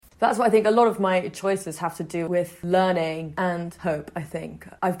That's why I think a lot of my choices have to do with learning and hope, I think.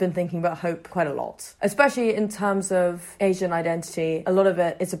 I've been thinking about hope quite a lot, especially in terms of Asian identity. A lot of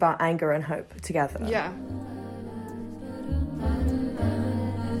it is about anger and hope together. Yeah.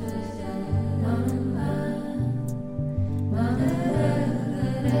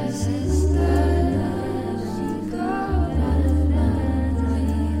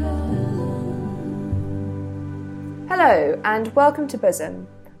 Hello and welcome to Bosom.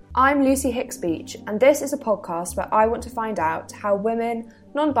 I'm Lucy Hicks-Beach and this is a podcast where I want to find out how women,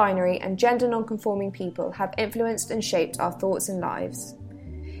 non-binary and gender non-conforming people have influenced and shaped our thoughts and lives.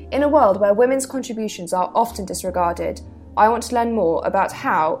 In a world where women's contributions are often disregarded, I want to learn more about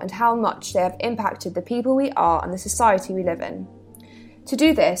how and how much they have impacted the people we are and the society we live in. To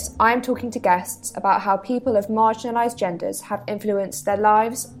do this, I am talking to guests about how people of marginalised genders have influenced their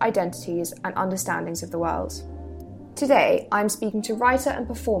lives, identities and understandings of the world. Today, I'm speaking to writer and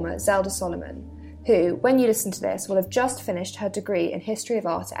performer Zelda Solomon, who, when you listen to this, will have just finished her degree in History of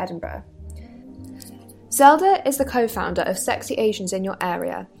Art at Edinburgh. Zelda is the co-founder of Sexy Asians in Your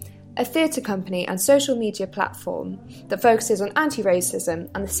Area, a theatre company and social media platform that focuses on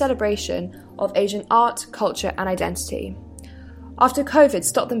anti-racism and the celebration of Asian art, culture and identity. After COVID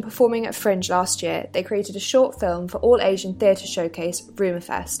stopped them performing at Fringe last year, they created a short film for all Asian theatre showcase,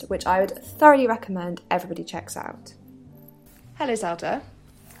 Rumourfest, which I would thoroughly recommend everybody checks out. Hello Zelda.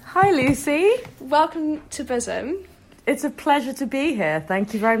 Hi Lucy. Welcome to Bosom. It's a pleasure to be here.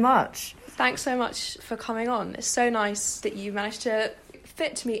 Thank you very much. Thanks so much for coming on. It's so nice that you managed to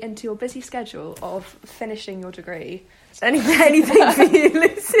fit me into your busy schedule of finishing your degree. Anything for you,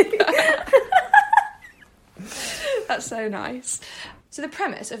 Lucy. That's so nice. So the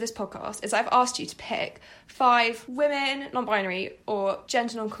premise of this podcast is I've asked you to pick 5 women, non-binary or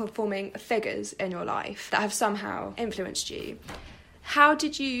gender non-conforming figures in your life that have somehow influenced you. How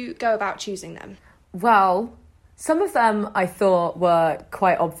did you go about choosing them? Well, some of them I thought were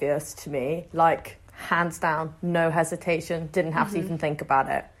quite obvious to me, like hands down, no hesitation, didn't have to even think about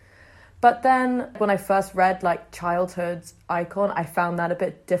it. But then when I first read like childhood's icon, I found that a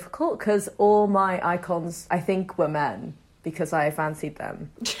bit difficult because all my icons, I think, were men because I fancied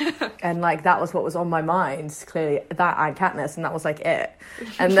them. And like that was what was on my mind, clearly, that and Katniss, and that was like it.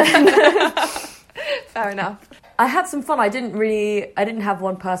 And then Fair enough. I had some fun. I didn't have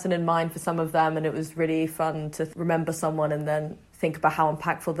one person in mind for some of them, and it was really fun to remember someone and then think about how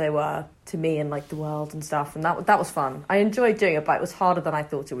impactful they were to me and like the world and stuff, and that was fun. I enjoyed doing it, but it was harder than I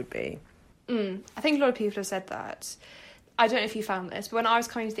thought it would be. I think a lot of people have said that. I don't know if you found this, but when I was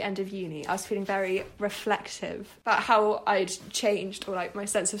coming to the end of uni, I was feeling very reflective about how I'd changed, or like my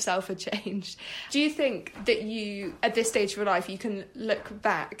sense of self had changed. Do you think that you, at this stage of your life, you can look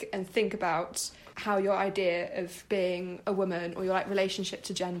back and think about how your idea of being a woman or your like relationship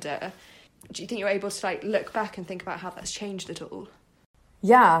to gender, do you think you're able to like look back and think about how that's changed at all?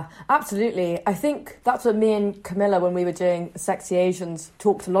 Yeah, absolutely. I think that's what me and Camilla, when we were doing Sexy Asians,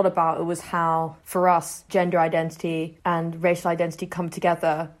 talked a lot about. It was how, for us, gender identity and racial identity come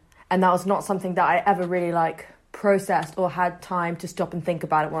together. And that was not something that I ever really, like, processed or had time to stop and think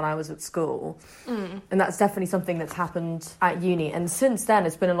about it when I was at school. And that's definitely something that's happened at uni. And since then,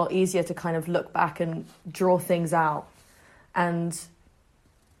 it's been a lot easier to kind of look back and draw things out and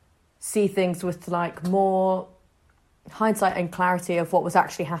see things with, like, more hindsight and clarity of what was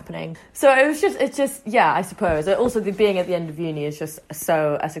actually happening. So it's just yeah, I suppose. Also, being at the end of uni is just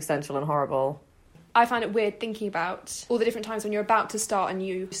so existential and horrible. I find it weird thinking about all the different times when you're about to start a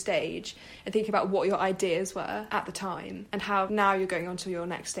new stage and thinking about what your ideas were at the time and how now you're going on to your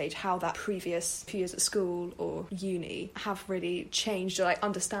next stage, how that previous few years at school or uni have really changed your like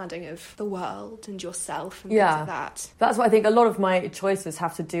understanding of the world and yourself and things like that. That's why I think a lot of my choices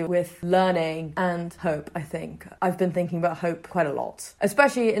have to do with learning and hope, I think. I've been thinking about hope quite a lot,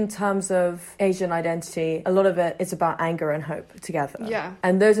 especially in terms of Asian identity. A lot of it is about anger and hope together. Yeah.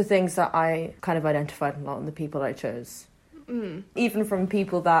 And those are things that I kind of identified a lot in the people I chose. Even from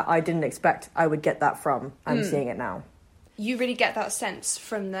people that I didn't expect I would get that from. I'm seeing it now. You really get that sense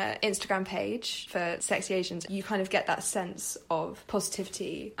from the Instagram page for Sexy Asians. You kind of get that sense of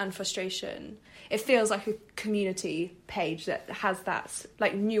positivity and frustration. It feels like a community page that has that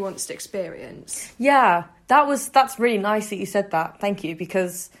like nuanced experience. Yeah, that's really nice that you said that. Thank you,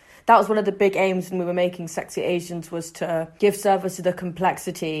 because that was one of the big aims when we were making Sexy Asians, was to give service to the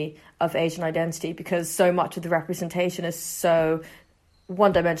complexity of Asian identity, because so much of the representation is so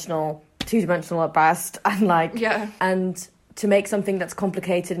one-dimensional, two-dimensional at best, and to make something that's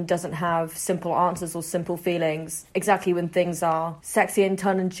complicated and doesn't have simple answers or simple feelings, exactly when things are sexy and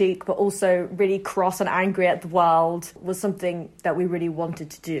tongue-in-cheek, but also really cross and angry at the world, was something that we really wanted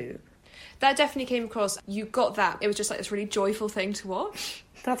to do. That definitely came across. You got that. It was just like this really joyful thing to watch.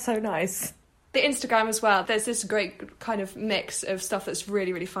 That's so nice. The Instagram as well, there's this great kind of mix of stuff that's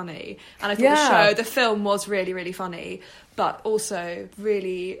really, really funny. And I thought the film was really, really funny, but also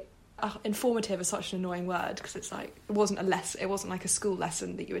really informative is such an annoying word, because it's like, it wasn't like a school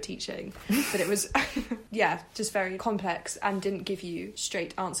lesson that you were teaching, but it was, just very complex and didn't give you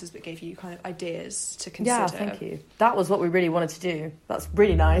straight answers, but gave you kind of ideas to consider. Yeah, thank you. That was what we really wanted to do. That's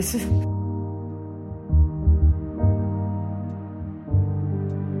really nice.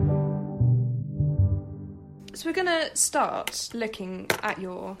 So we're going to start looking at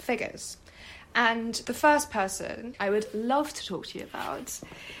your figures. And the first person I would love to talk to you about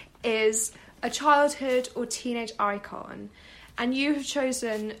is a childhood or teenage icon. And you have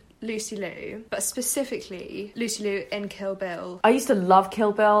chosen Lucy Liu, but specifically Lucy Liu in Kill Bill. I used to love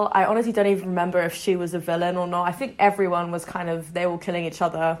Kill Bill. I honestly don't even remember if she was a villain or not. I think everyone was they were killing each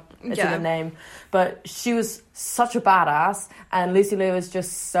other. It's in the name. But she was such a badass, and Lucy Liu is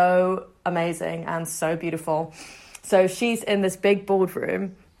just so amazing and so beautiful. So she's in this big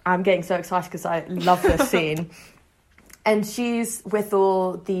boardroom. I'm getting so excited because I love this scene. And she's with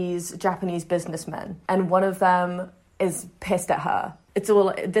all these Japanese businessmen, and one of them is pissed at her.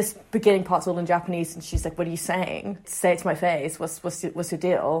 This beginning part's all in Japanese, and she's like, "What are you saying? Say it to my face. What's your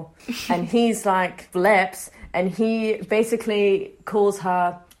deal?" And he's like, flips, and he basically calls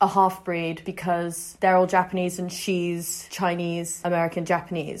her a half-breed because they're all Japanese and she's Chinese, American,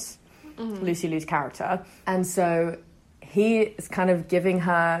 Japanese, Lucy Liu's character. And so he is kind of giving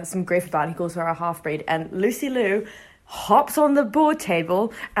her some grief about it. He calls her a half-breed, and Lucy Liu hops on the board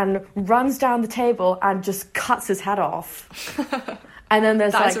table and runs down the table and just cuts his head off. And then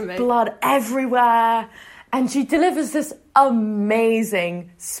there's blood everywhere. And she delivers this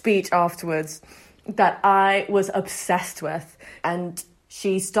amazing speech afterwards that I was obsessed with. And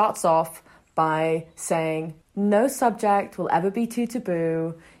she starts off by saying, "No subject will ever be too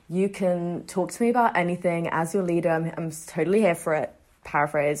taboo. You can talk to me about anything as your leader. I'm totally here for it."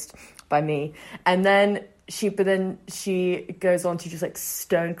 Paraphrased by me. And then she goes on to just like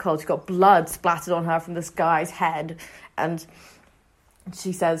stone cold. She's got blood splattered on her from this guy's head. And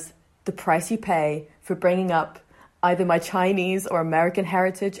she says, "The price you pay for bringing up either my Chinese or American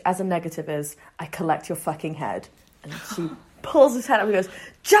heritage as a negative is I collect your fucking head." And she pulls his head up and goes,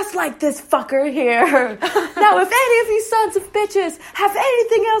 "Just like this fucker here. Now, if any of you sons of bitches have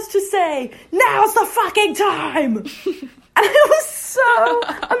anything else to say, now's the fucking time." And it was so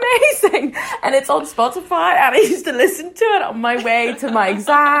amazing. And it's on Spotify, and I used to listen to it on my way to my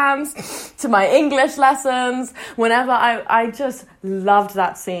exams, to my English lessons, whenever I just loved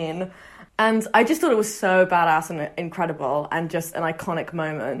that scene. And I just thought it was so badass and incredible and just an iconic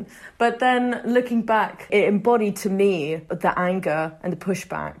moment. But then looking back, it embodied to me the anger and the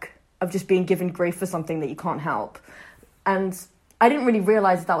pushback of just being given grief for something that you can't help. And I didn't really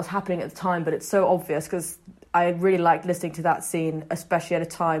realise that was happening at the time, but it's so obvious because I really liked listening to that scene, especially at a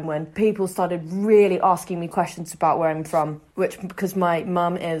time when people started really asking me questions about where I'm from, because my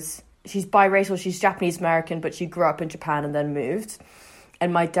mum she's biracial, she's Japanese-American, but she grew up in Japan and then moved.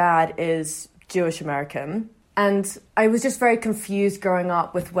 And my dad is Jewish-American. And I was just very confused growing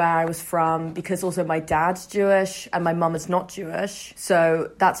up with where I was from, because also my dad's Jewish and my mum is not Jewish. So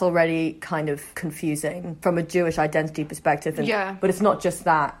that's already kind of confusing from a Jewish identity perspective. But it's not just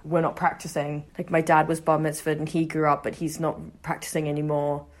that. We're not practicing. Like, my dad was bar mitzvahed and he grew up, but he's not practicing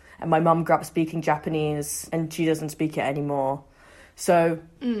anymore. And my mum grew up speaking Japanese and she doesn't speak it anymore. So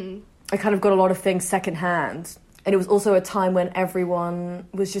I kind of got a lot of things secondhand. And it was also a time when everyone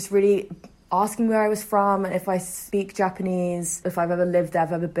was just really asking where I was from, if I speak Japanese, if I've ever lived there,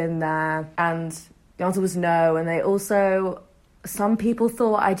 I've ever been there. And the answer was no. And some people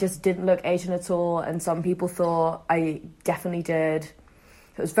thought I just didn't look Asian at all, and some people thought I definitely did.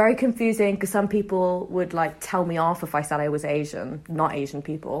 It was very confusing because some people would like tell me off if I said I was Asian. Not Asian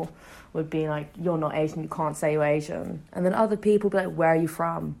people would be like, "You're not Asian, you can't say you're Asian." And then other people would be like, "Where are you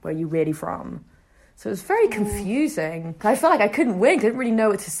from? Where are you really from?" So it was very confusing. I felt like I couldn't win, didn't really know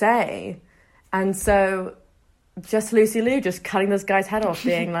what to say. And so just Lucy Liu just cutting this guy's head off,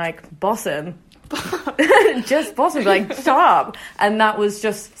 being like, "Bossin'." Just bossin', like, "Shut up." And that was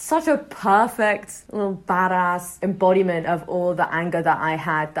just such a perfect little badass embodiment of all the anger that I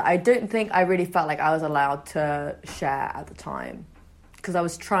had, that I don't think I really felt like I was allowed to share at the time, because I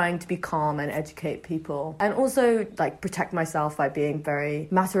was trying to be calm and educate people, and also like protect myself by being very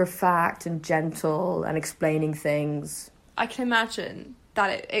matter of fact and gentle and explaining things. I can imagine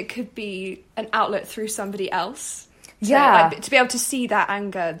that it could be an outlet through somebody else. To be able to see that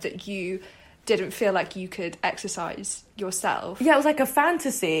anger that you didn't feel like you could exercise yourself. Yeah, it was like a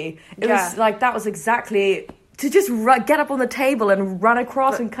fantasy. It was like, that was exactly... To just get up on the table and run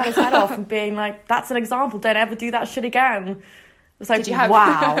across and cut his head off and being like, that's an example, don't ever do that shit again. It's like,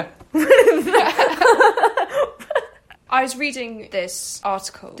 wow. I was reading this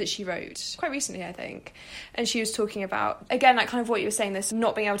article that she wrote quite recently, I think, and she was talking about, again, like kind of what you were saying, this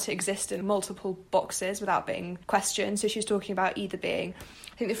not being able to exist in multiple boxes without being questioned. So she was talking about either being,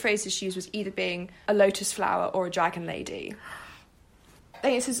 I think the phrase that she used was either being a lotus flower or a dragon lady. I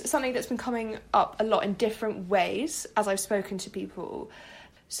think this is something that's been coming up a lot in different ways as I've spoken to people.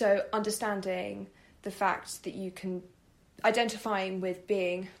 So understanding the fact that you can identifying with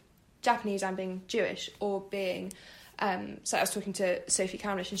being Japanese and being Jewish, or being... so I was talking to Sophie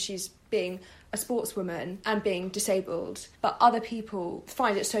Camlish, and she's being a sportswoman and being disabled. But other people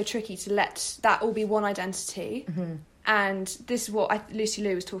find it so tricky to let that all be one identity. Mm-hmm. And this is what Lucy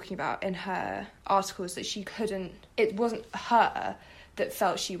Liu was talking about in her articles, that she couldn't... It wasn't her that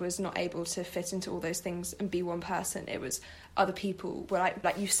felt she was not able to fit into all those things and be one person. It was other people were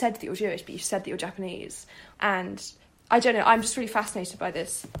like you said that you're Jewish, but you said that you're Japanese. And I don't know, I'm just really fascinated by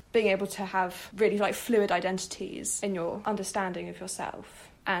this, being able to have really like fluid identities in your understanding of yourself.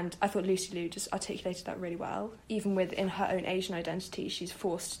 And I thought Lucy Liu just articulated that really well. Even within her own Asian identity, she's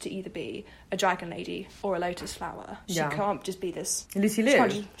forced to either be a dragon lady or a lotus flower. She can't just be this... Lucy Liu?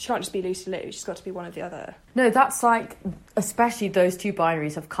 She can't just be Lucy Liu. She's got to be one or the other. No, that's like... Especially those two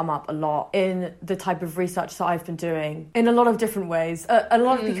binaries have come up a lot in the type of research that I've been doing in a lot of different ways. A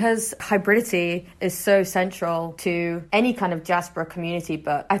lot because hybridity is so central to any kind of diaspora community,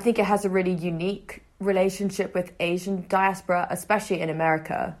 but I think it has a really unique relationship with Asian diaspora, especially in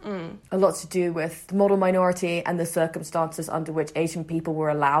America. A lot to do with the model minority and the circumstances under which Asian people were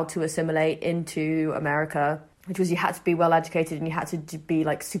allowed to assimilate into America, which was you had to be well educated and you had to be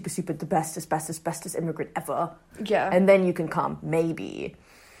like super the bestest immigrant ever. Yeah. And then you can come, maybe.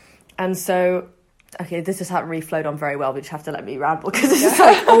 And so, okay, this hasn't really flowed on very well, but you have to let me ramble, because it's just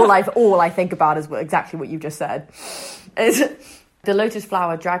like all I think about is exactly what you've just said. The Lotus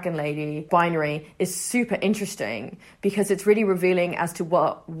Flower Dragon Lady binary is super interesting because it's really revealing as to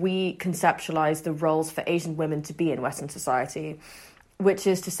what we conceptualize the roles for Asian women to be in Western society, which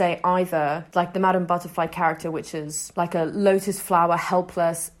is to say either like the Madame Butterfly character, which is like a lotus flower,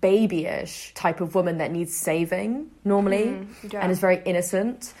 helpless, babyish type of woman that needs saving normally and is very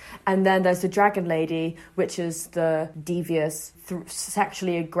innocent. And then there's the Dragon Lady, which is the devious,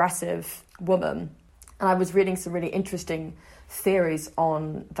 sexually aggressive woman. And I was reading some really interesting theories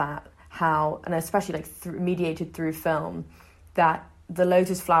on that, how, and especially like mediated through film, that the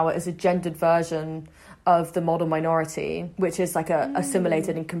lotus flower is a gendered version of the model minority, which is like a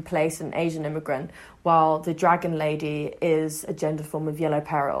assimilated and complacent Asian immigrant, while the dragon lady is a gendered form of yellow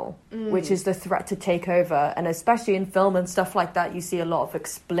peril, which is the threat to take over. And especially in film and stuff like that, you see a lot of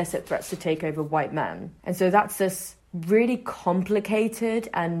explicit threats to take over white men. And so that's this really complicated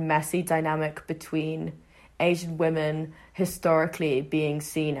and messy dynamic between Asian women historically being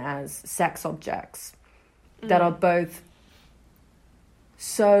seen as sex objects that are both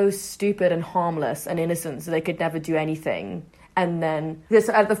so stupid and harmless and innocent, so they could never do anything. And then this,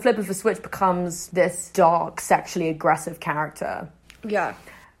 at the flip of a switch, becomes this dark, sexually aggressive character. Yeah.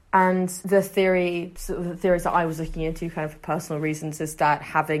 And the theories that I was looking into, kind of for personal reasons, is that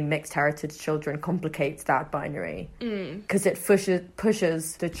having mixed heritage children complicates that binary. Because it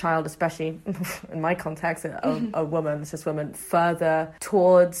pushes the child, especially in my context, a woman, a cis woman, further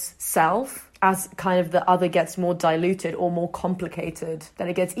towards self. As kind of the other gets more diluted or more complicated, then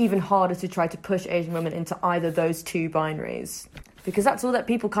it gets even harder to try to push Asian women into either those two binaries. Because that's all that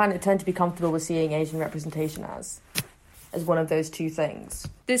people kind of tend to be comfortable with seeing Asian representation as one of those two things.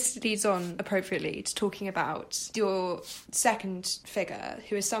 This leads on appropriately to talking about your second figure,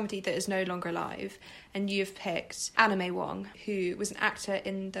 who is somebody that is no longer alive, and you've picked Anna May Wong, who was an actor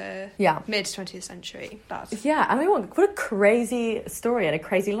in the mid-20th century. Anna May Wong, what a crazy story and a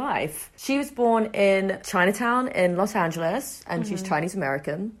crazy life. She was born in Chinatown in Los Angeles, and she's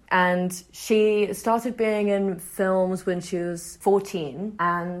Chinese-American, and she started being in films when she was 14,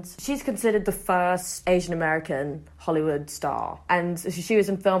 and she's considered the first Asian-American Hollywood star. And she was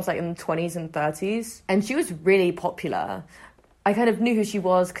in films like in the 20s and 30s, and she was really popular. I kind of knew who she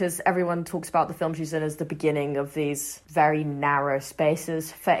was because everyone talks about the film she's in as the beginning of these very narrow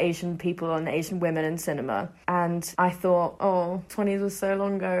spaces for Asian people and Asian women in cinema. And I thought, 20s was so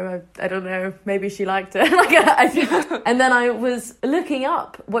long ago, I don't know, maybe she liked it. And then I was looking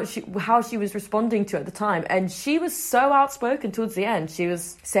up how she was responding to it at the time, and she was so outspoken towards the end. She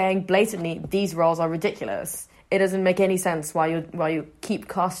was saying blatantly, these roles are ridiculous. It doesn't make any sense why you keep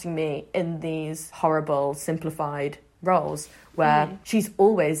casting me in these horrible, simplified roles where she's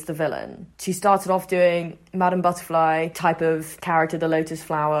always the villain. She started off doing Madame Butterfly type of character, the Lotus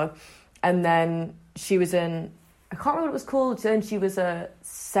Flower, and then she was in, I can't remember what it was called, then she was a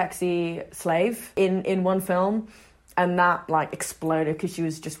sexy slave in one film, and that like exploded because she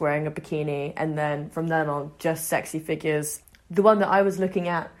was just wearing a bikini, and then from then on, just sexy figures. The one that I was looking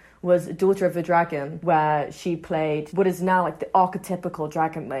at was Daughter of the Dragon, where she played what is now like the archetypical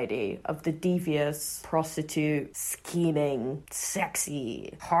dragon lady of the devious, prostitute, scheming,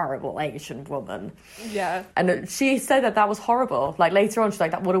 sexy, horrible Asian woman. Yeah. And she said that was horrible. Like later on, she's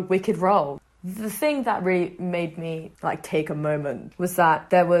like, what a wicked role. The thing that really made me like take a moment was that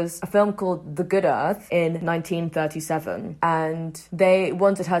there was a film called The Good Earth in 1937, and they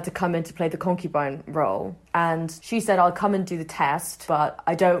wanted her to come in to play the concubine role. And she said, I'll come and do the test, but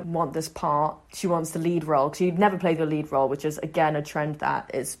I don't want this part. She wants the lead role, because she'd never played the lead role, which is, again, a trend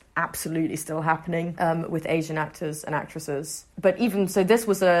that is absolutely still happening with Asian actors and actresses. But even so, this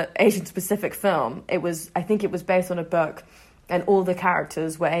was an Asian-specific film. I think it was based on a book, and all the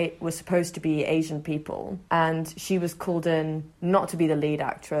characters were supposed to be Asian people. And she was called in not to be the lead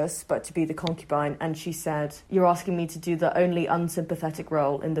actress, but to be the concubine. And she said, you're asking me to do the only unsympathetic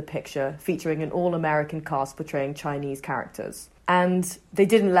role in the picture, featuring an all-American cast portraying Chinese characters. And they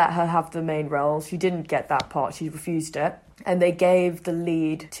didn't let her have the main role. She didn't get that part. She refused it. And they gave the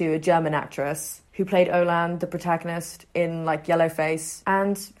lead to a German actress who played Olan, the protagonist, in like Yellowface.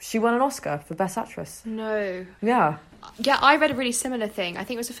 And she won an Oscar for Best Actress. No. Yeah. Yeah, I read a really similar thing. I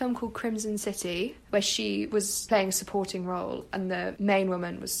think it was a film called Crimson City, where she was playing a supporting role and the main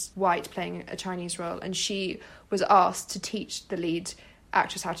woman was white playing a Chinese role, and she was asked to teach the lead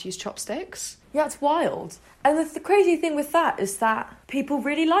actress how to use chopsticks. Yeah, it's wild. And the crazy thing with that is that people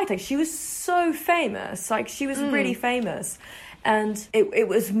really liked her. She was so famous. Like, she was really famous. And it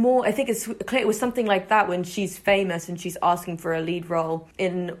was more, I think it's clear, it was something like that when she's famous and she's asking for a lead role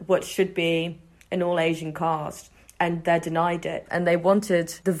in what should be an all-Asian cast. And they're denied it. And they wanted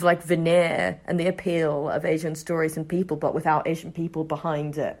the like veneer and the appeal of Asian stories and people, but without Asian people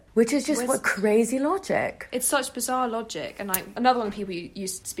behind it. Which is just what crazy logic. It's such bizarre logic. And like another one of the people you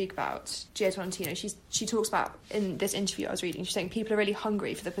used to speak about, Gia Tolentino, she talks about in this interview I was reading, she's saying people are really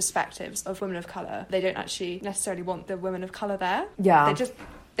hungry for the perspectives of women of colour. They don't actually necessarily want the women of colour there. Yeah.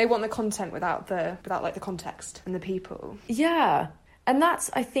 They want the content without like the context and the people. Yeah. And that's,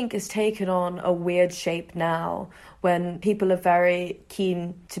 I think, has taken on a weird shape now when people are very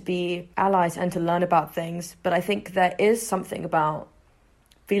keen to be allies and to learn about things. But I think there is something about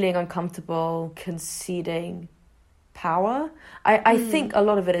feeling uncomfortable, conceding power. I think a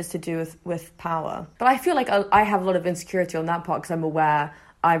lot of it is to do with power. But I feel like I have a lot of insecurity on that part because I'm aware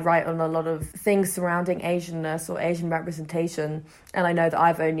I write on a lot of things surrounding Asianness or Asian representation. And I know that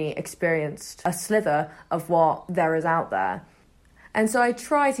I've only experienced a slither of what there is out there. And so I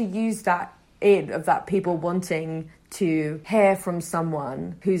try to use that of that people wanting to hear from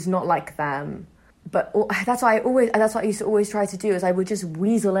someone who's not like them. But that's what I used to always try to do, is I would just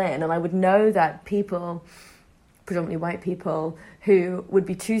weasel in, and I would know that people, predominantly white people, who would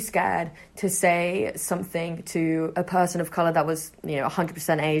be too scared to say something to a person of colour that was,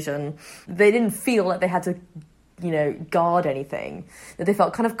 100% Asian. They didn't feel like they had to, guard anything. That they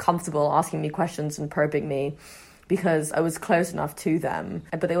felt kind of comfortable asking me questions and probing me, because I was close enough to them.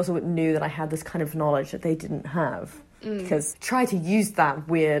 But they also knew that I had this kind of knowledge that they didn't have. Because try to use that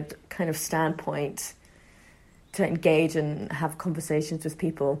weird kind of standpoint to engage and have conversations with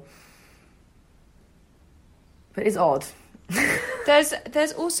people. But it's odd.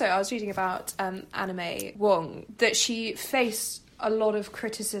 There's also, I was reading about Anime Wong, that she faced a lot of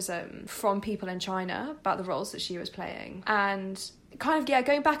criticism from people in China about the roles that she was playing. And kind of,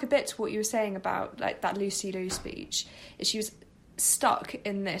 going back a bit to what you were saying about like that Lucy Liu speech, is she was stuck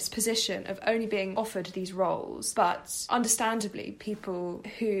in this position of only being offered these roles, but understandably people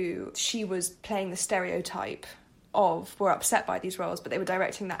who she was playing the stereotype of were upset by these roles, but they were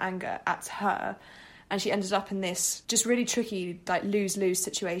directing that anger at her, and she ended up in this just really tricky like lose-lose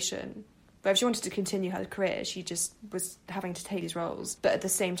situation But if she wanted to continue her career, she just was having to take these roles. But at the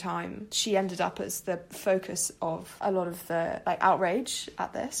same time, she ended up as the focus of a lot of the like outrage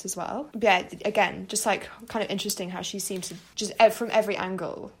at this as well. But yeah, again, just like kind of interesting how she seemed to just from every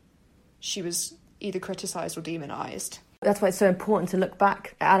angle, she was either criticised or demonised. That's why it's so important to look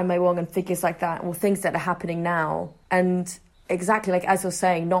back at Anna May Wong and figures like that, or things that are happening now. And exactly like as you're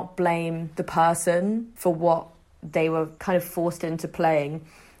saying, not blame the person for what they were kind of forced into playing,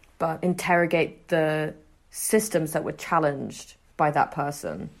 but interrogate the systems that were challenged by that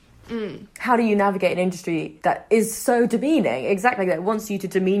person. How do you navigate an industry that is so demeaning? Exactly, that wants you to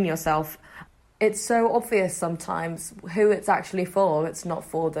demean yourself. It's so obvious sometimes who it's actually for. It's not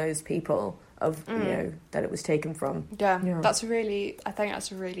for those people of you know that it was taken from. Yeah. I think that's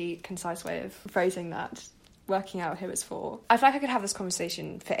a really concise way of phrasing that, working out who it's for. I feel like I could have this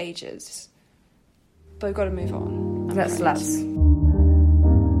conversation for ages, but we've got to move on. Let's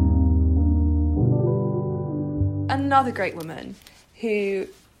Another great woman who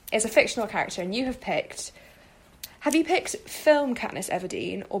is a fictional character, and have you picked film Katniss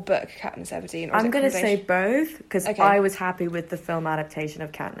Everdeen or book Katniss Everdeen? Or I'm going to say both, because I was happy with the film adaptation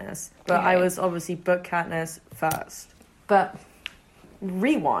of Katniss. But I was obviously book Katniss first. But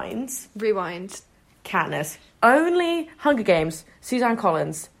rewind. Katniss. Only Hunger Games, Suzanne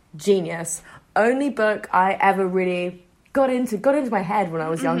Collins, genius. Only book I ever really got into my head when I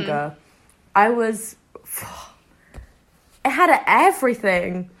was younger. It had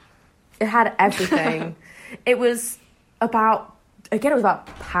everything. It was about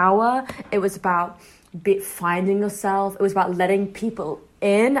power. It was about finding yourself. It was about letting people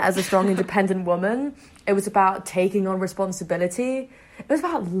in as a strong, independent woman. It was about taking on responsibility. It was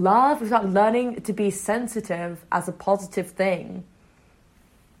about love. It was about learning to be sensitive as a positive thing.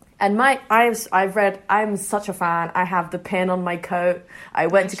 And I'm such a fan. I have the pin on my coat. I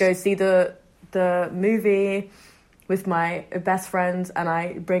went to go see the movie with my best friend, and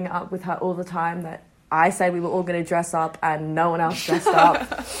I bring it up with her all the time that I said we were all going to dress up and no one else dressed up.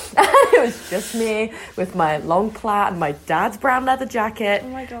 It was just me with my long plait and my dad's brown leather jacket. Oh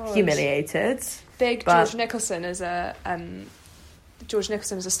my God. Humiliated. George Nicholson as a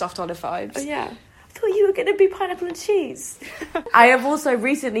stuffed olive vibes. Oh yeah. I thought you were going to be pineapple and cheese. I have also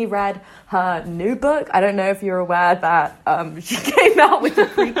recently read her new book. I don't know if you're aware that she came out with a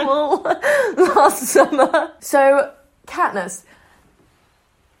prequel last summer. So Katniss,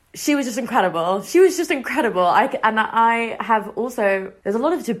 she was just incredible. I have also, there's a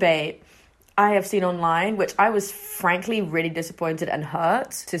lot of debate I have seen online, which I was frankly really disappointed and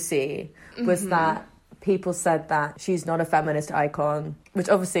hurt to see, was that people said that she's not a feminist icon, which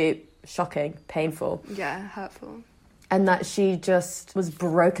obviously shocking, painful. Yeah, hurtful. And that she just was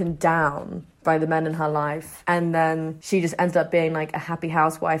broken down by the men in her life. And then she just ended up being like a happy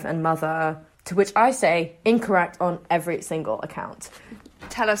housewife and mother, to which I say incorrect on every single account.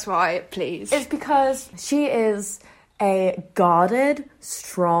 Tell us why, please. It's because she is a guarded,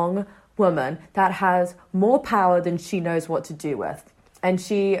 strong woman that has more power than she knows what to do with. And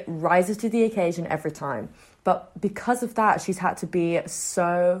she rises to the occasion every time. But because of that, she's had to be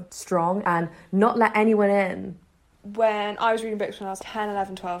so strong and not let anyone in. When I was reading books when I was 10,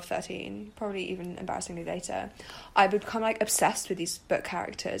 11, 12, 13, probably even embarrassingly later, I would become like obsessed with these book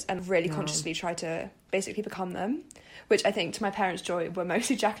characters and really consciously try to basically become them, which I think to my parents' joy were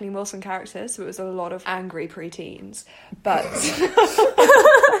mostly Jacqueline Wilson characters, so it was a lot of angry preteens. But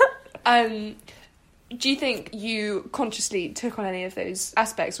do you think you consciously took on any of those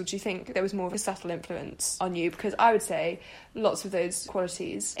aspects, or do you think there was more of a subtle influence on you? Because I would say lots of those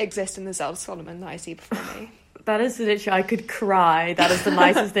qualities exist in the Zelda Solomon that I see before me. That is literally, I could cry. That is the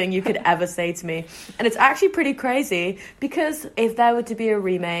nicest thing you could ever say to me. And it's actually pretty crazy, because if there were to be a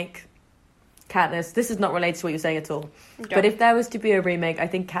remake, Katniss, this is not related to what you're saying at all, but if there was to be a remake, I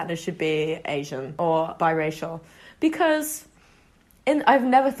think Katniss should be Asian or biracial, because I've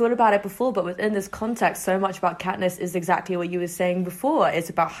never thought about it before, but within this context, so much about Katniss is exactly what you were saying before. It's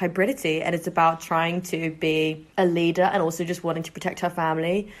about hybridity, and it's about trying to be a leader and also just wanting to protect her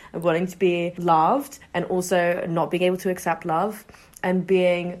family and wanting to be loved and also not being able to accept love and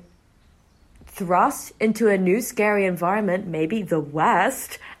being thrust into a new scary environment, maybe the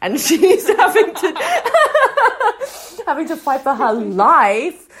West, and she's having to fight for her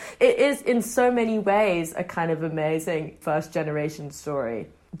life. It is in so many ways a kind of amazing first generation story,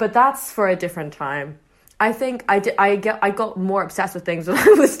 but that's for a different time. I think I got more obsessed with things when I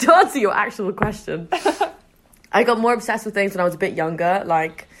was, to answer your actual question, I got more obsessed with things when I was a bit younger.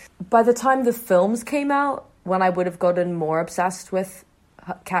 Like by the time the films came out, when I would have gotten more obsessed with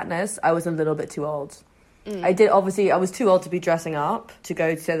Katniss, I was a little bit too old. I did, obviously, I was too old to be dressing up to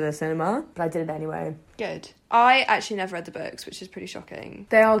go to the cinema, but I did it anyway. Good. I actually never read the books, which is pretty shocking.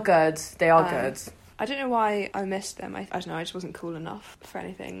 They are good. They are good. I don't know why I missed them. I don't know, I just wasn't cool enough for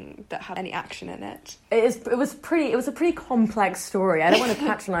anything that had any action in it. It was a pretty complex story. I don't want to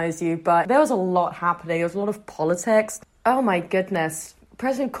patronise you, but there was a lot happening. There was a lot of politics. Oh my goodness.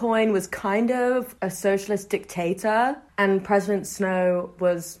 President Coyne was kind of a socialist dictator, and President Snow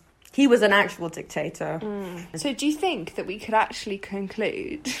was an actual dictator. So do you think that we could actually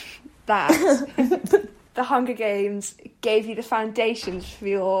conclude that the Hunger Games gave you the foundations for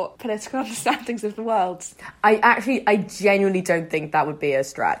your political understandings of the world? I genuinely don't think that would be a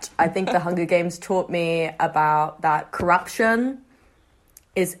stretch. I think the Hunger Games taught me about that corruption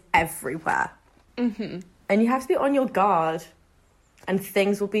is everywhere. Mm-hmm. And you have to be on your guard. And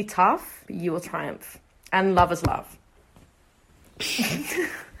things will be tough, but you will triumph. And love is love.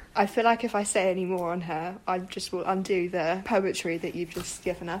 I feel like if I say any more on her, I just will undo the poetry that you've just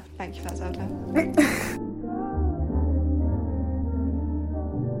given her. Thank you for that, Zelda.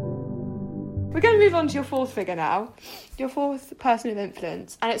 We're going to move on to your fourth figure now. Your fourth person of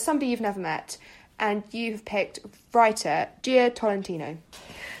influence. And it's somebody you've never met. And you've picked writer Gia Tolentino.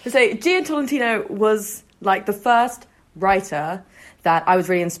 So Gia Tolentino was like the first writer that I was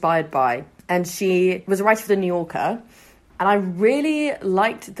really inspired by. And she was a writer for The New Yorker. And I really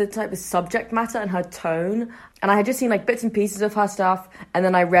liked the type of subject matter and her tone. And I had just seen like bits and pieces of her stuff. And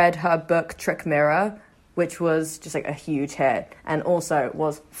then I read her book, Trick Mirror, which was just like a huge hit. And also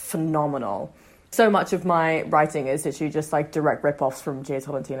was phenomenal. So much of my writing is literally just like direct rip-offs from Gia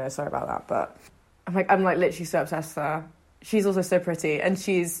Tolentino. Sorry about that. But I'm like literally so obsessed with her. She's also so pretty, and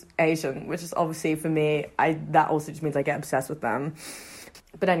she's Asian, which is obviously for me, that also just means I get obsessed with them.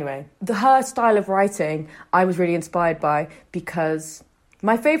 But anyway, her style of writing I was really inspired by, because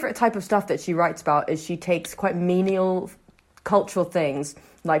my favourite type of stuff that she writes about is she takes quite menial cultural things.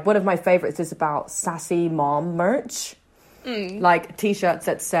 Like one of my favourites is about sassy mom merch. Like t-shirts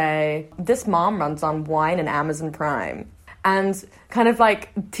that say, "This mom runs on wine and Amazon Prime." And kind of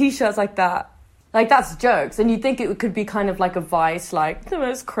like t-shirts like that. Like, that's jokes. And you'd think it could be kind of like a Vice, like, the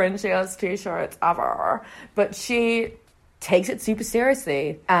most cringiest t-shirts ever. But she takes it super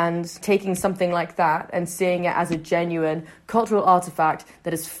seriously. And taking something like that and seeing it as a genuine cultural artifact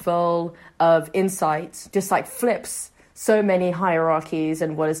that is full of insight, just like flips so many hierarchies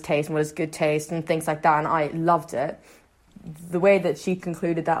and what is taste and what is good taste and things like that. And I loved it. The way that she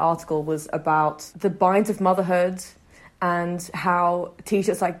concluded that article was about the binds of motherhood and how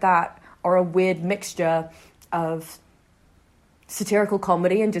t-shirts like that are a weird mixture of satirical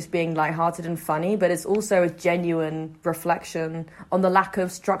comedy and just being lighthearted and funny, but it's also a genuine reflection on the lack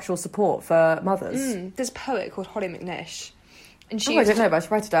of structural support for mothers. There's a poet called Holly McNish. And I don't know, but I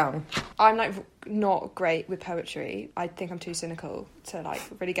should write it down. I'm like not great with poetry. I think I'm too cynical to like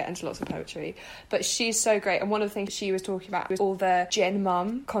really get into lots of poetry. But she's so great. And one of the things she was talking about was all the gin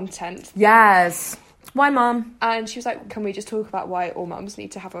mum content. Yes. Why mum? And she was like, can we just talk about why all mums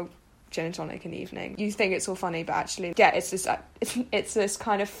need to have a gin and tonic in the evening? You think it's all funny, but actually, yeah, it's this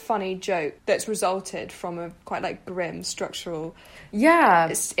kind of funny joke that's resulted from a quite like grim structural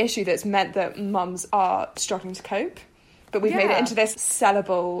issue that's meant that mums are struggling to cope. But we've made it into this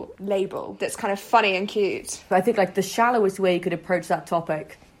sellable label that's kind of funny and cute. I think like the shallowest way you could approach that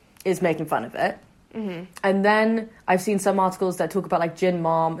topic is making fun of it. Mm-hmm. And then I've seen some articles that talk about like gin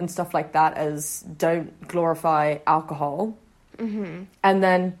mom and stuff like that as don't glorify alcohol. Mm-hmm. And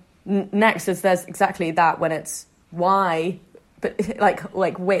then next is there's exactly that when it's why, but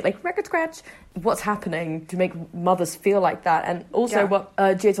like wait, like record scratch, what's happening to make mothers feel like that? And also what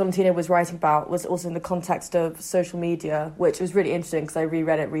Gia Tolentino was writing about was also in the context of social media, which was really interesting because I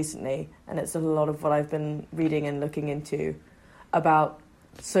reread it recently, and it's a lot of what I've been reading and looking into about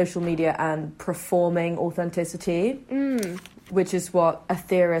social media and performing authenticity, which is what a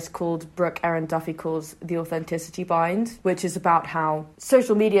theorist called Brooke Erin Duffy calls the authenticity bind, which is about how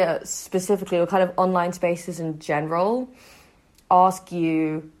social media specifically, or kind of online spaces in general, ask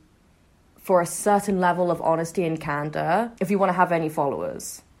you for a certain level of honesty and candor if you want to have any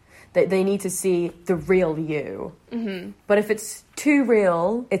followers. They need to see the real you. Mm-hmm. But if it's too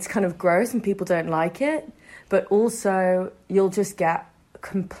real, it's kind of gross and people don't like it. But also, you'll just get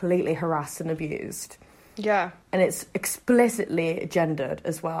completely harassed and abused. Yeah. And it's explicitly gendered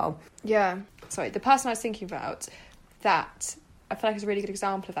as well. Yeah. Sorry, the person I was thinking about, that I feel like is a really good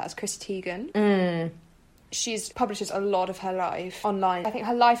example of that is Chrissy Teigen. She's publishes a lot of her life online. I think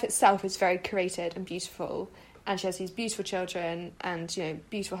her life itself is very curated and beautiful. And she has these beautiful children and, you know,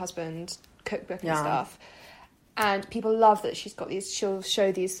 beautiful husband, cookbook and stuff. And people love that she'll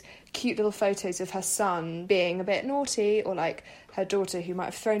show these cute little photos of her son being a bit naughty, or like her daughter who might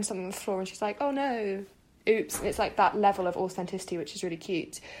have thrown something on the floor and she's like, oh no, oops. And it's like that level of authenticity, which is really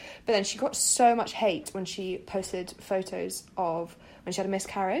cute. But then she got so much hate when she posted photos of when she had a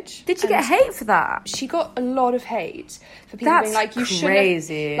miscarriage. Did she get hate for that? She got a lot of hate for people being like, you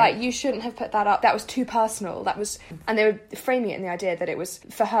shouldn't have put that up. That was too personal. And they were framing it in the idea that it was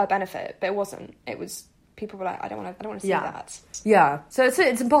for her benefit, but it wasn't. It was, people were like, I don't want to see that. Yeah. So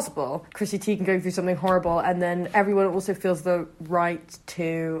it's impossible. Chrissy Teigen going through something horrible, and then everyone also feels the right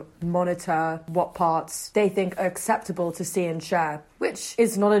to monitor what parts they think are acceptable to see and share, which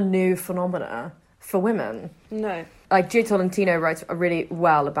is not a new phenomena for women. No. Like, Gia Tolentino writes really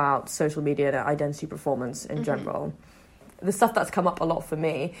well about social media and identity performance in general. The stuff that's come up a lot for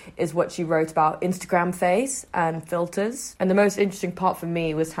me is what she wrote about Instagram face and filters. And the most interesting part for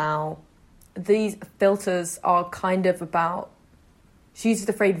me was how these filters are kind of about, she uses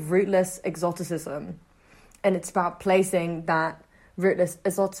the phrase rootless exoticism. And it's about placing that rootless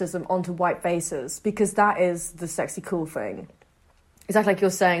exoticism onto white faces, because that is the sexy cool thing. Exactly like you're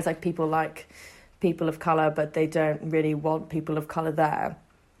saying, it's like people like people of colour, but they don't really want people of colour there.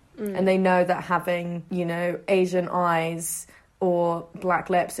 And they know that having, Asian eyes or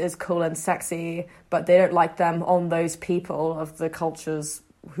black lips is cool and sexy, but they don't like them on those people of the cultures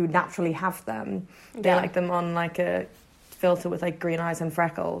who naturally have them. They like them on like a filter with like green eyes and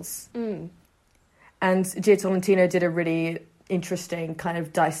freckles. And Gia Tolentino did a really interesting kind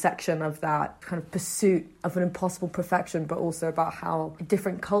of dissection of that kind of pursuit of an impossible perfection, but also about how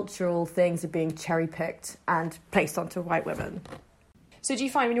different cultural things are being cherry-picked and placed onto white women. So do you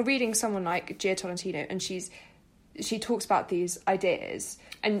find when you're reading someone like Gia Tolentino and she talks about these ideas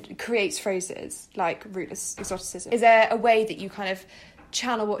and creates phrases like rootless exoticism, is there a way that you kind of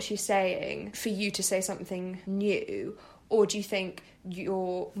channel what she's saying for you to say something new? Or do you think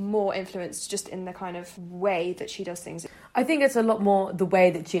you're more influenced just in the kind of way that she does things? I think it's a lot more the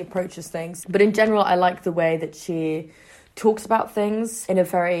way that she approaches things. But in general, I like the way that she talks about things in a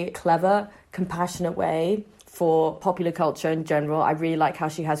very clever, compassionate way for popular culture in general. I really like how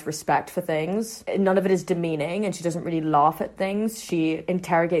she has respect for things. None of it is demeaning, and she doesn't really laugh at things. She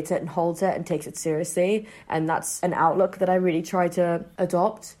interrogates it and holds it and takes it seriously. And that's an outlook that I really try to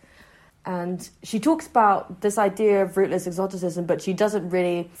adopt. And she talks about this idea of rootless exoticism, but she doesn't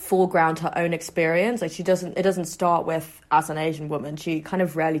really foreground her own experience. Like, it doesn't start with, as an Asian woman. She kind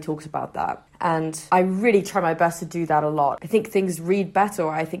of rarely talks about that. And I really try my best to do that a lot. I think things read better,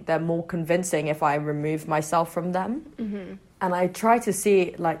 or I think they're more convincing if I remove myself from them. Mm-hmm. And I try to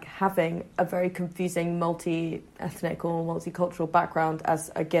see, like, having a very confusing multi-ethnic or multicultural background as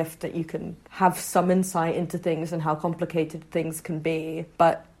a gift, that you can have some insight into things and how complicated things can be.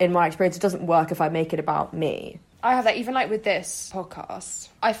 But in my experience, it doesn't work if I make it about me. I have that, even like with this podcast.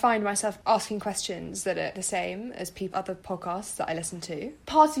 I find myself asking questions that are the same as other podcasts that I listen to.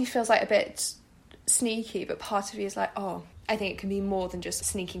 Part of me feels like a bit sneaky, but part of me is like, oh, I think it can be more than just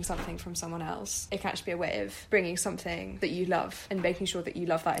sneaking something from someone else. It can actually be a way of bringing something that you love and making sure that you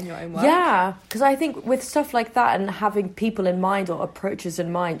love that in your own work. Yeah, because I think with stuff like that and having people in mind or approaches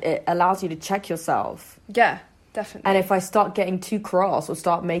in mind, it allows you to check yourself. Yeah, definitely. And if I start getting too cross or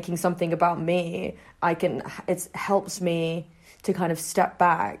start making something about me, it helps me to kind of step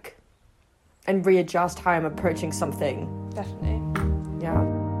back and readjust how I'm approaching something. Definitely.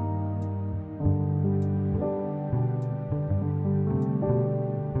 Yeah.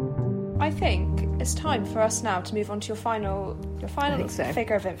 I think it's time for us now to move on to your final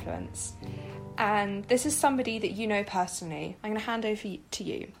figure of influence. And this is somebody that you know personally. I'm going to hand over to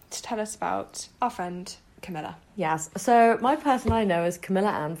you to tell us about our friend Camilla. Yes, so my person I know is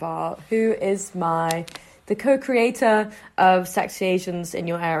Camilla Anvar, who is the co-creator of Sexy Asians in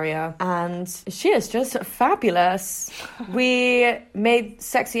your area, and she is just fabulous. We made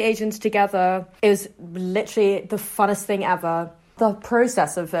Sexy Asians together. It was literally the funnest thing ever. The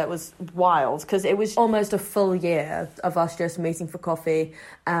process of it was wild, because it was almost a full year of us just meeting for coffee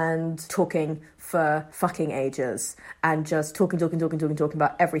and talking for fucking ages, and just talking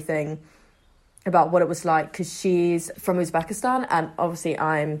about everything, about what it was like, because she's from Uzbekistan and obviously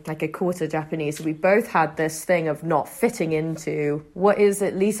I'm like a quarter Japanese, so we both had this thing of not fitting into what is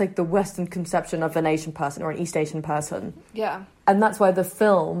at least like the Western conception of an Asian person or an East Asian person. Yeah. And that's why the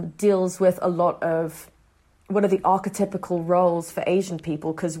film deals with a lot of what are the archetypical roles for Asian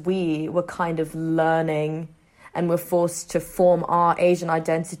people, because we were kind of learning and were forced to form our Asian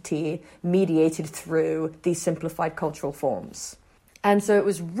identity mediated through these simplified cultural forms. And so it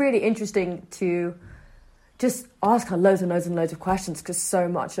was really interesting to just ask her loads and loads of questions, because so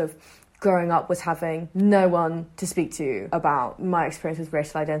much of growing up was having no one to speak to about my experience with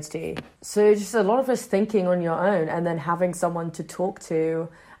racial identity. So just a lot of us thinking on your own and then having someone to talk to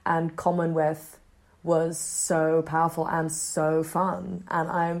and common with was so powerful and so fun. And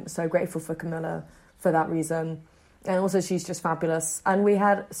I'm so grateful for Camilla for that reason. And also she's just fabulous. And we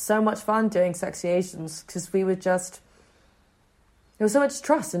had so much fun doing Sexy Asians because we were just... There was so much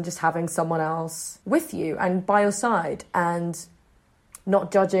trust in just having someone else with you and by your side and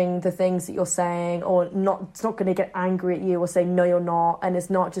not judging the things that you're saying, or it's not going to get angry at you or say, no, you're not. And it's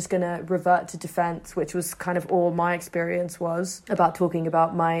not just going to revert to defense, which was kind of all my experience was about talking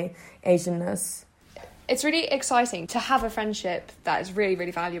about my Asianness. It's really exciting to have a friendship that is really,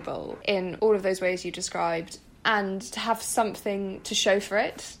 really valuable in all of those ways you described and to have something to show for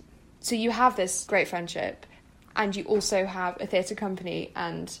it. So you have this great friendship and you also have a theatre company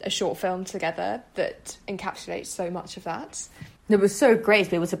and a short film together that encapsulates so much of that. It was so great to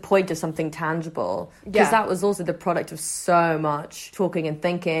be able to point to something tangible because that was also the product of so much talking and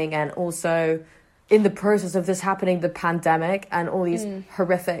thinking, and also in the process of this happening, the pandemic and all these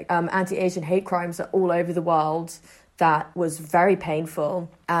horrific anti-Asian hate crimes all over the world. That was very painful.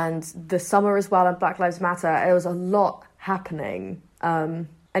 And the summer as well and Black Lives Matter, it was a lot happening. And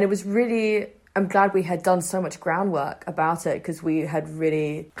it was really... I'm glad we had done so much groundwork about it because we had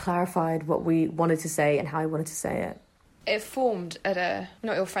really clarified what we wanted to say and how we wanted to say it. It formed at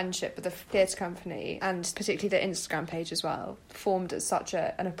not your friendship, but the theatre company, and particularly the Instagram page as well, formed at such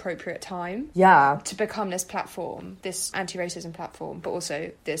an appropriate time. Yeah. To become this platform, this anti-racism platform, but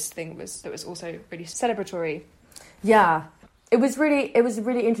also this thing that was also really celebratory. Yeah. It was really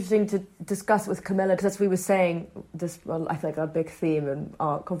interesting to discuss it with Camilla because as we were saying, I think our big theme in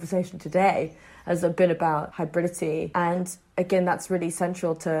our conversation today has been about hybridity. And again, that's really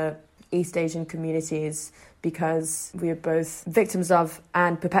central to East Asian communities because we are both victims of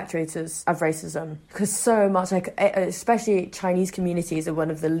and perpetrators of racism. Because so much, especially Chinese communities are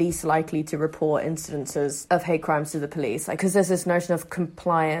one of the least likely to report incidences of hate crimes to the police. Because there's this notion of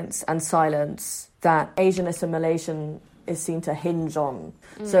compliance and silence that Asian assimilation is seen to hinge on.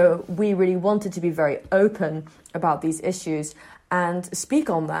 So we really wanted to be very open about these issues and speak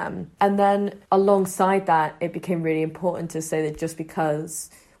on them. And then alongside that, it became really important to say that just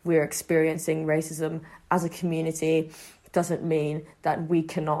because we're experiencing racism as a community doesn't mean that we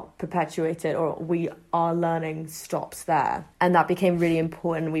cannot perpetuate it or our learning stops there. And that became really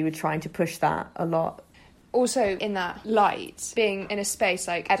important. We were trying to push that a lot. Also, in that light, being in a space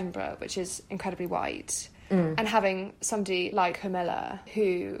like Edinburgh, which is incredibly white, and having somebody like Camilla,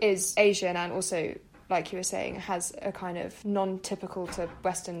 who is Asian and also, like you were saying, has a kind of non-typical to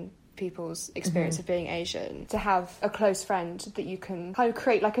Western people's experience of being Asian, to have a close friend that you can kind of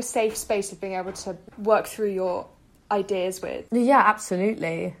create like a safe space of being able to work through your ideas with. Yeah,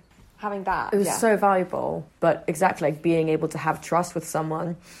 absolutely. Having that. It was so valuable. But exactly, like being able to have trust with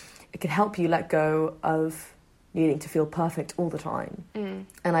someone, it can help you let go of needing to feel perfect all the time.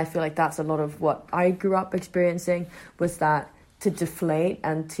 And I feel like that's a lot of what I grew up experiencing, was that to deflate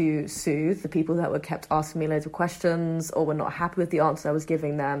and to soothe the people that were kept asking me loads of questions or were not happy with the answer I was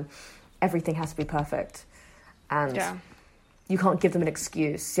giving them, everything has to be perfect. And you can't give them an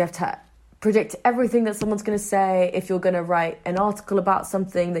excuse. You have to predict everything that someone's going to say. If you're going to write an article about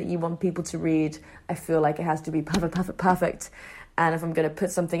something that you want people to read, I feel like it has to be perfect. And if I'm going to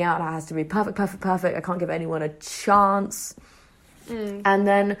put something out, it has to be perfect. I can't give anyone a chance. And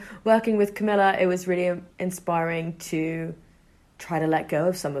then working with Camilla, it was really inspiring to try to let go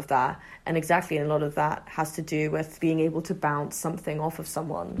of some of that. And exactly, a lot of that has to do with being able to bounce something off of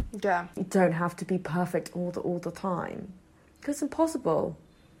someone. Yeah. You don't have to be perfect all the time. Because it's impossible.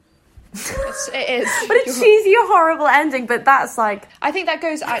 It is. But a cheesy, horrible ending, but that's like... I think that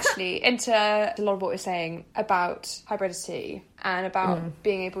goes actually into a lot of what we're saying about hybridity and about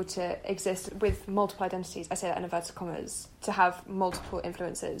being able to exist with multiple identities. I say that in inverted commas, to have multiple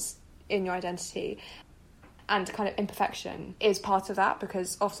influences in your identity. And kind of imperfection is part of that,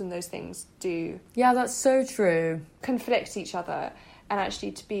 because often those things do... Yeah, that's so true. ...conflict each other. And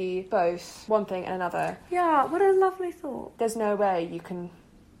actually to be both one thing and another. Yeah, what a lovely thought. There's no way you can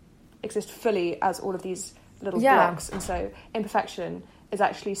exist fully as all of these little blocks, and so imperfection is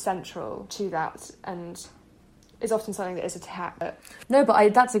actually central to that and is often something that is attacked. No,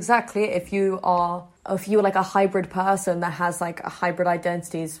 but that's exactly it. If you're like a hybrid person that has like a hybrid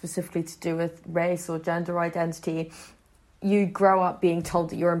identity specifically to do with race or gender identity, you grow up being told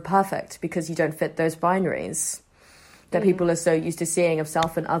that you're imperfect because you don't fit those binaries that people are so used to seeing of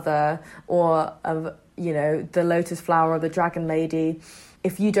self and other, or of, you know, the lotus flower or the dragon lady.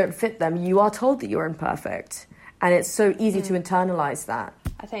 If you don't fit them, you are told that you're imperfect. And it's so easy to internalise that.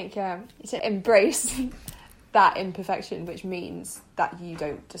 I think, to embrace that imperfection, which means that you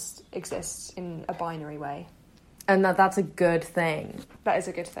don't just exist in a binary way. And that's a good thing. That is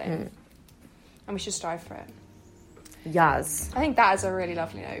a good thing. And we should strive for it. Yes. I think that is a really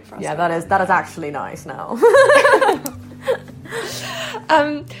lovely note for us. Yeah, that is actually nice now.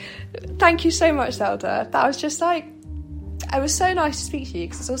 Thank you so much, Zelda. That was just like, it was so nice to speak to you,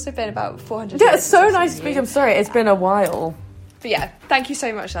 because it's also been about 400 years. Yeah, it's so nice to speak. I'm sorry, it's been a while. But yeah, thank you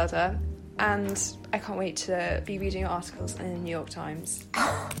so much, Zelda. And I can't wait to be reading your articles in the New York Times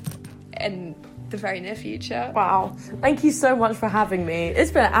in the very near future. Wow. Thank you so much for having me.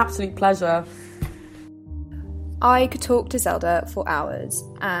 It's been an absolute pleasure. I could talk to Zelda for hours,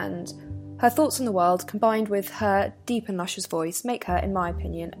 and her thoughts on the world, combined with her deep and luscious voice, make her, in my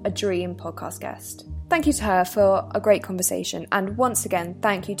opinion, a dream podcast guest. Thank you to her for a great conversation, and once again,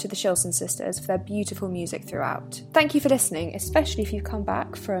 thank you to the Shilson sisters for their beautiful music throughout. Thank you for listening, especially if you've come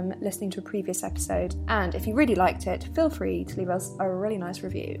back from listening to a previous episode, and if you really liked it, feel free to leave us a really nice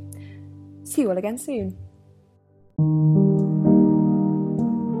review. See you all again soon.